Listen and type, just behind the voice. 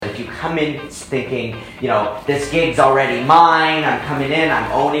you come in thinking, this gig's already mine, I'm coming in,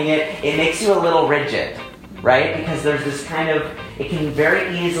 I'm owning it, it makes you a little rigid, right? Because there's this kind of, it can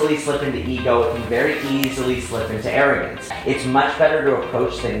very easily slip into ego, it can very easily slip into arrogance. It's much better to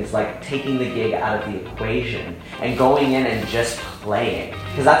approach things like taking the gig out of the equation and going in and just playing.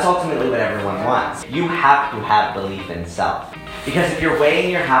 Because that's ultimately what everyone wants. You have to have belief in self. Because if you're weighing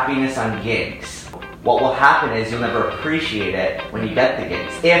your happiness on gigs, what will happen is you'll never appreciate it when you get the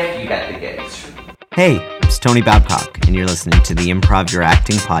gigs, if you get the gigs. Hey, it's Tony Babcock, and you're listening to the Improv Your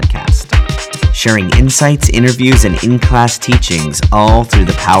Acting podcast. Sharing insights, interviews, and in-class teachings, all through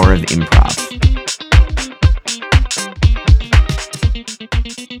the power of improv.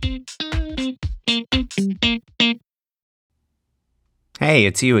 Hey,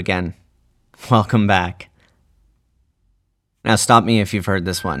 it's you again. Welcome back. Now stop me if you've heard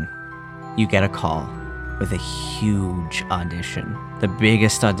this one. You get a call with a huge audition. The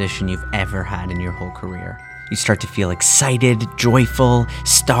biggest audition you've ever had in your whole career. You start to feel excited, joyful,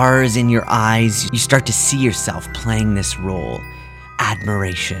 stars in your eyes. You start to see yourself playing this role.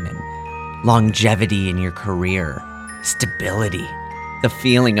 Admiration and longevity in your career. Stability. The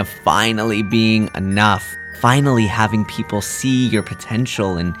feeling of finally being enough. Finally having people see your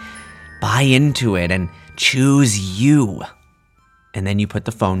potential and buy into it and choose you. And then you put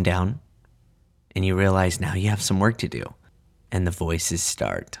the phone down and you realize now you have some work to do. And the voices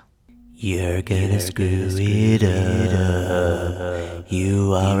start. You're gonna screw it up.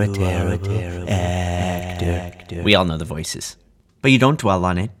 You are a terrible actor. We all know the voices. But you don't dwell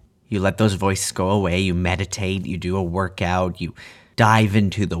on it. You let those voices go away. You meditate. You do a workout. You dive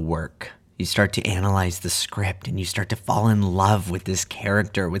into the work. You start to analyze the script and you start to fall in love with this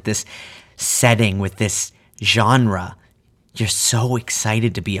character, with this setting, with this genre. You're so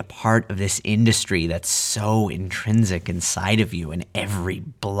excited to be a part of this industry that's so intrinsic inside of you in every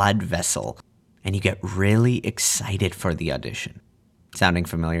blood vessel. And you get really excited for the audition. Sounding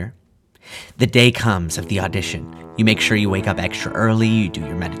familiar? The day comes of the audition. You make sure you wake up extra early, you do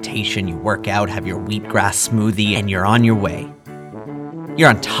your meditation, you work out, have your wheatgrass smoothie, and you're on your way. You're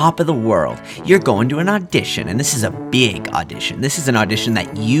on top of the world. You're going to an audition, and this is a big audition. This is an audition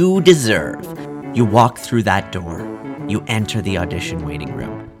that you deserve. You walk through that door. You enter the audition waiting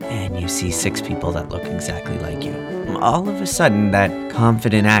room, and you see 6 people that look exactly like you. All of a sudden, that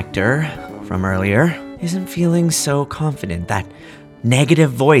confident actor from earlier isn't feeling so confident. That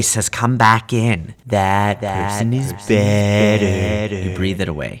negative voice has come back in. That person is better. You breathe it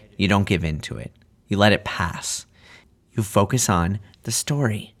away. You don't give in to it. You let it pass. You focus on the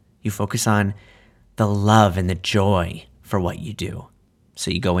story. You focus on the love and the joy for what you do. So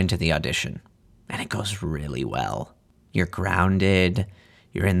you go into the audition, and it goes really well. You're grounded.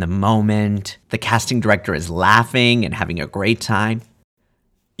 You're in the moment. The casting director is laughing and having a great time.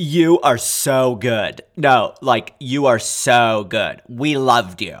 You are so good. No, you are so good. We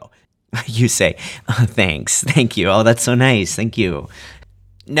loved you. You say, oh, thanks. Thank you. Oh, that's so nice. Thank you.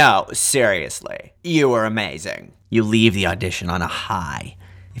 No, seriously. You were amazing. You leave the audition on a high.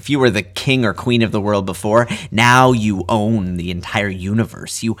 If you were the king or queen of the world before, now you own the entire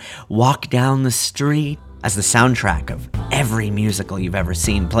universe. You walk down the street as the soundtrack of every musical you've ever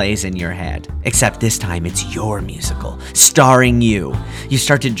seen plays in your head. Except this time it's your musical, starring you. You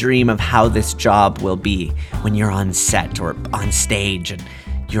start to dream of how this job will be when you're on set or on stage and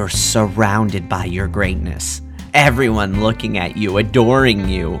you're surrounded by your greatness. Everyone looking at you, adoring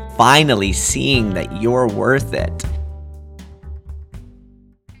you, finally seeing that you're worth it.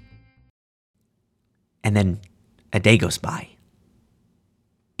 And then a day goes by,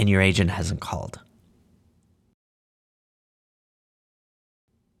 and your agent hasn't called.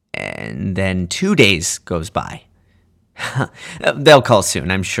 And then 2 days goes by. They'll call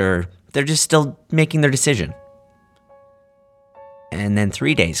soon, I'm sure. They're just still making their decision. And then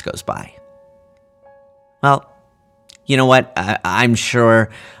 3 days goes by. Well, you know what? I'm sure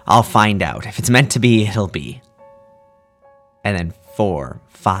I'll find out. If it's meant to be, it'll be. And then 4,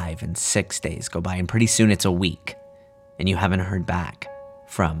 5, and 6 days go by, and pretty soon it's a week, and you haven't heard back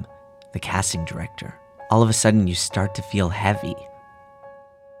from the casting director. All of a sudden, you start to feel heavy.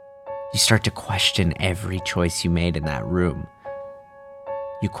 You start to question every choice you made in that room.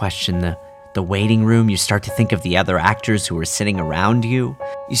 You question the waiting room. You start to think of the other actors who were sitting around you.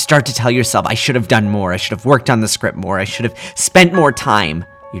 You start to tell yourself, I should have done more. I should have worked on the script more. I should have spent more time.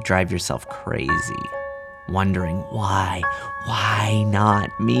 You drive yourself crazy, wondering why not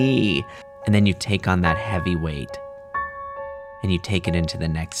me? And then you take on that heavy weight and you take it into the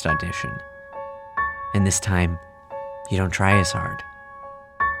next audition. And this time, you don't try as hard.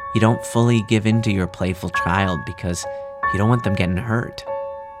 You don't fully give in to your playful child because you don't want them getting hurt.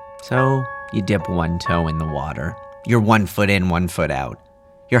 So you dip one toe in the water. You're 1 foot in, 1 foot out.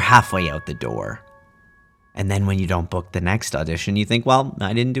 You're halfway out the door. And then when you don't book the next audition, you think, well,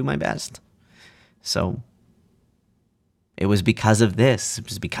 I didn't do my best. So it was because of this. It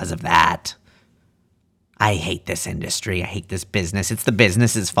was because of that. I hate this industry. I hate this business. It's the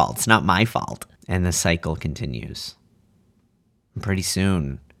business's fault. It's not my fault. And the cycle continues. And pretty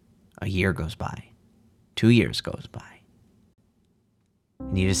soon, a year goes by. 2 years goes by.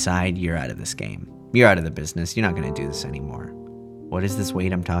 And you decide you're out of this game. You're out of the business. You're not going to do this anymore. What is this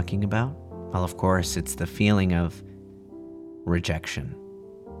weight I'm talking about? Well, of course, it's the feeling of rejection.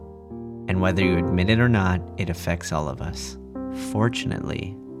 And whether you admit it or not, it affects all of us.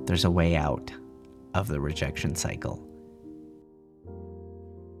 Fortunately, there's a way out of the rejection cycle.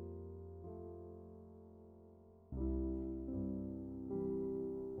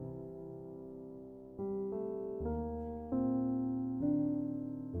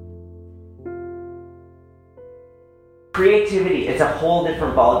 Creativity, it's a whole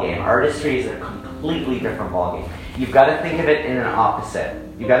different ballgame. Artistry is a completely different ballgame. You've got to think of it in an opposite.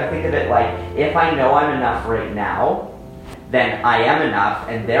 You've got to think of it like, if I know I'm enough right now, then I am enough,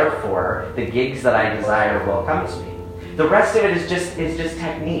 and therefore the gigs that I desire will come to me. The rest of it is just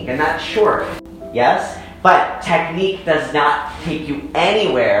technique, and that's short, yes? But technique does not take you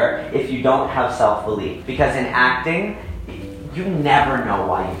anywhere if you don't have self-belief. Because in acting, you never know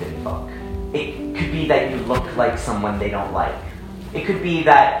why you didn't book. It could be that you look like someone they don't like. It could be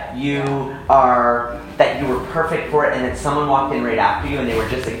that you were perfect for it, and then someone walked in right after you, and they were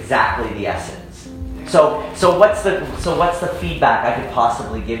just exactly the essence. So what's the feedback I could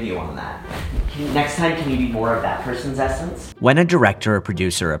possibly give you on that? Next time, can you be more of that person's essence? When a director or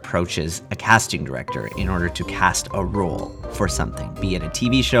producer approaches a casting director in order to cast a role for something, be it a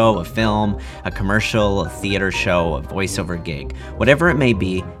TV show, a film, a commercial, a theater show, a voiceover gig, whatever it may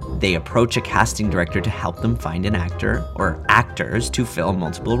be, they approach a casting director to help them find an actor or actors to fill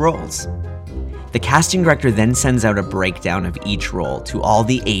multiple roles. The casting director then sends out a breakdown of each role to all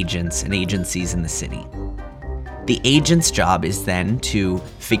the agents and agencies in the city. The agent's job is then to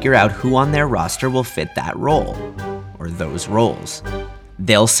figure out who on their roster will fit that role, or those roles.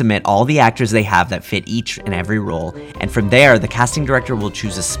 They'll submit all the actors they have that fit each and every role, and from there, the casting director will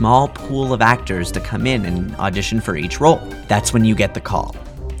choose a small pool of actors to come in and audition for each role. That's when you get the call.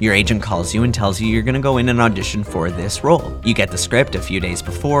 Your agent calls you and tells you you're going to go in and audition for this role. You get the script a few days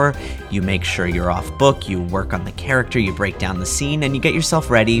before, you make sure you're off book, you work on the character, you break down the scene, and you get yourself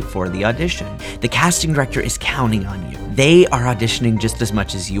ready for the audition. The casting director is counting on you. They are auditioning just as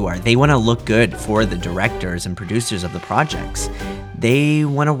much as you are. They want to look good for the directors and producers of the projects. They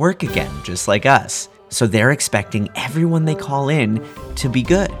want to work again, just like us. So they're expecting everyone they call in to be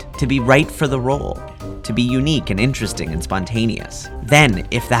good, to be right for the role, to be unique and interesting and spontaneous. Then,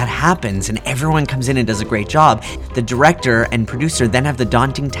 if that happens and everyone comes in and does a great job, the director and producer then have the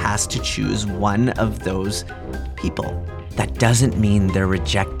daunting task to choose one of those people. That doesn't mean they're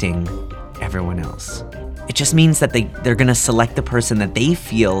rejecting everyone else. It just means that they're going to select the person that they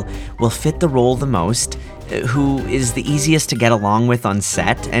feel will fit the role the most, who is the easiest to get along with on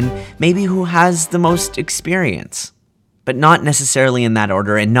set, and maybe who has the most experience. But not necessarily in that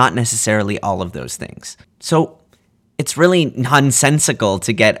order, and not necessarily all of those things. So it's really nonsensical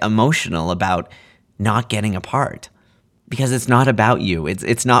to get emotional about not getting a part, because it's not about you.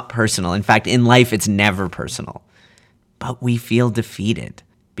 It's not personal. In fact, in life, it's never personal. But we feel defeated.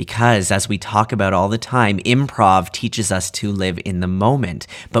 Because, as we talk about all the time, improv teaches us to live in the moment.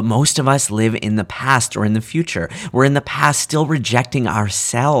 But most of us live in the past or in the future. We're in the past still rejecting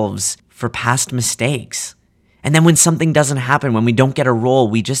ourselves for past mistakes. And then when something doesn't happen, when we don't get a role,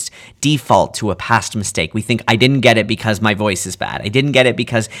 we just default to a past mistake. We think, I didn't get it because my voice is bad. I didn't get it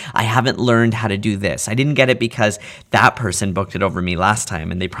because I haven't learned how to do this. I didn't get it because that person booked it over me last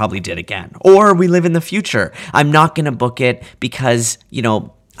time and they probably did again. Or we live in the future. I'm not going to book it because,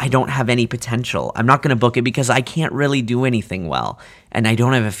 I don't have any potential. I'm not going to book it because I can't really do anything well, and I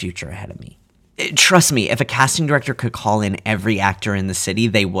don't have a future ahead of me. Trust me, if a casting director could call in every actor in the city,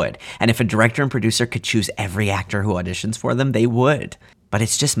 they would. And if a director and producer could choose every actor who auditions for them, they would. But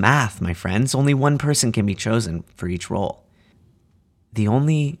it's just math, my friends. Only one person can be chosen for each role. The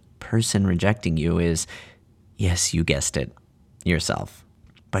only person rejecting you is, yes, you guessed it, yourself.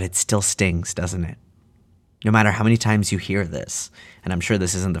 But it still stings, doesn't it? No matter how many times you hear this, and I'm sure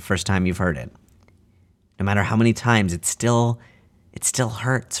this isn't the first time you've heard it, no matter how many times, it still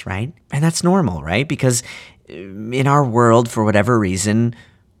hurts, right? And that's normal, right? Because in our world, for whatever reason,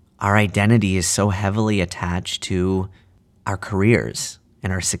 our identity is so heavily attached to our careers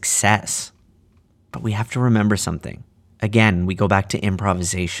and our success. But we have to remember something. Again, we go back to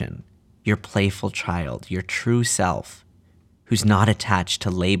improvisation. Your playful child, your true self, who's not attached to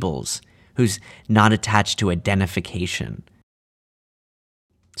labels, who's not attached to identification.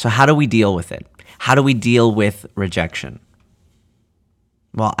 So how do we deal with it? How do we deal with rejection?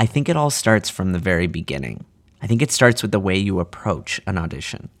 Well, I think it all starts from the very beginning. I think it starts with the way you approach an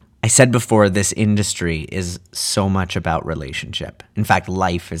audition. I said before, this industry is so much about relationship. In fact,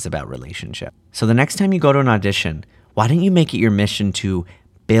 life is about relationship. So the next time you go to an audition, why don't you make it your mission to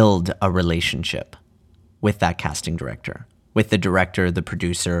build a relationship with that casting director, with the director, the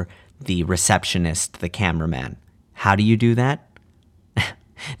producer, the receptionist, the cameraman? How do you do that?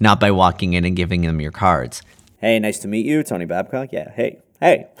 Not by walking in and giving them your cards. Hey, nice to meet you, Tony Babcock. Yeah, hey.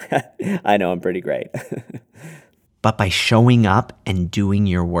 I know I'm pretty great. But by showing up and doing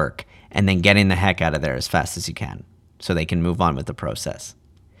your work and then getting the heck out of there as fast as you can so they can move on with the process.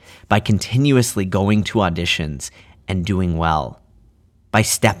 By continuously going to auditions and doing well. By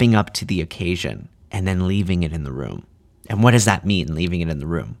stepping up to the occasion and then leaving it in the room. And what does that mean, leaving it in the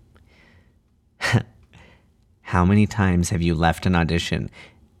room? How many times have you left an audition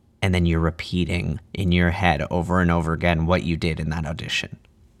and then you're repeating in your head over and over again what you did in that audition?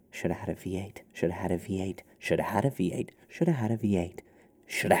 Should have had a V8. Should have had a V8. Should have had a V8. Should have had a V8.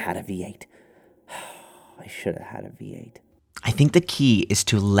 Should have had a V8. I should have had a V8. I think the key is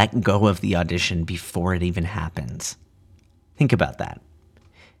to let go of the audition before it even happens. Think about that.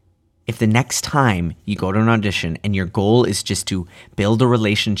 If the next time you go to an audition and your goal is just to build a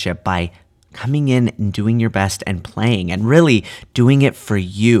relationship by coming in and doing your best and playing and really doing it for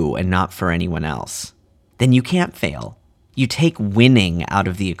you and not for anyone else, then you can't fail. You take winning out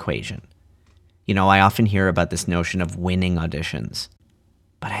of the equation. You know, I often hear about this notion of winning auditions,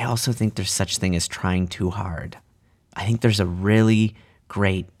 but I also think there's such thing as trying too hard. I think there's a really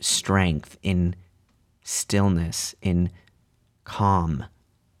great strength in stillness, in calm.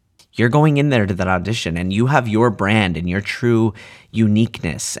 You're going in there to that audition and you have your brand and your true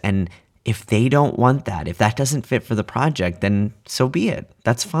uniqueness. And if they don't want that, if that doesn't fit for the project, then so be it.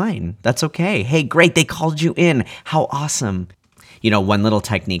 That's fine. That's okay. Hey, great, they called you in. How awesome. You know, one little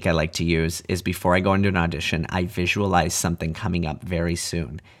technique I like to use is before I go into an audition, I visualize something coming up very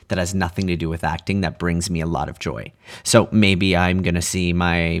soon that has nothing to do with acting that brings me a lot of joy. So maybe I'm going to see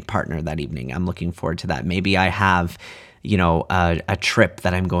my partner that evening. I'm looking forward to that. Maybe I have, you know, a trip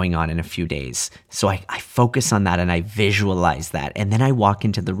that I'm going on in a few days. So I focus on that and I visualize that. And then I walk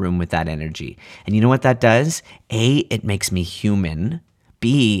into the room with that energy. And you know what that does? A, it makes me human.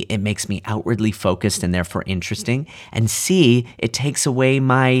 B, it makes me outwardly focused and therefore interesting. And C, it takes away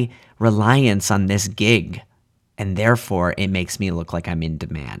my reliance on this gig. And therefore, it makes me look like I'm in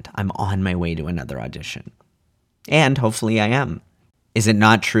demand. I'm on my way to another audition. And hopefully I am. Is it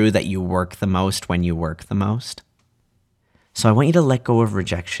not true that you work the most when you work the most? So I want you to let go of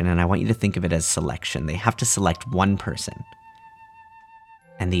rejection and I want you to think of it as selection. They have to select one person.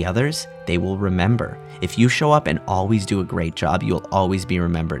 And the others, they will remember. If you show up and always do a great job, you'll always be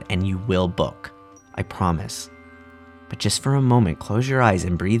remembered and you will book. I promise. But just for a moment, close your eyes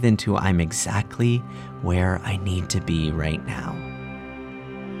and breathe into I'm exactly where I need to be right now.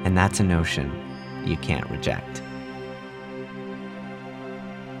 And that's a notion you can't reject.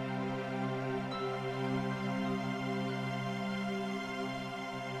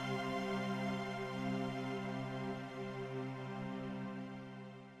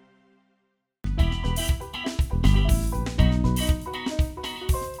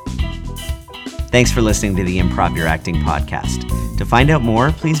 Thanks for listening to the Improv Your Acting podcast. To find out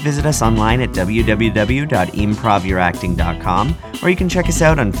more, please visit us online at www.improvyouracting.com, or you can check us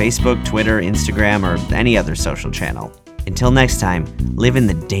out on Facebook, Twitter, Instagram, or any other social channel. Until next time, live in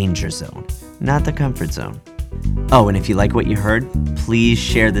the danger zone, not the comfort zone. Oh, and if you like what you heard, please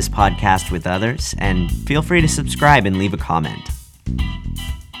share this podcast with others, and feel free to subscribe and leave a comment.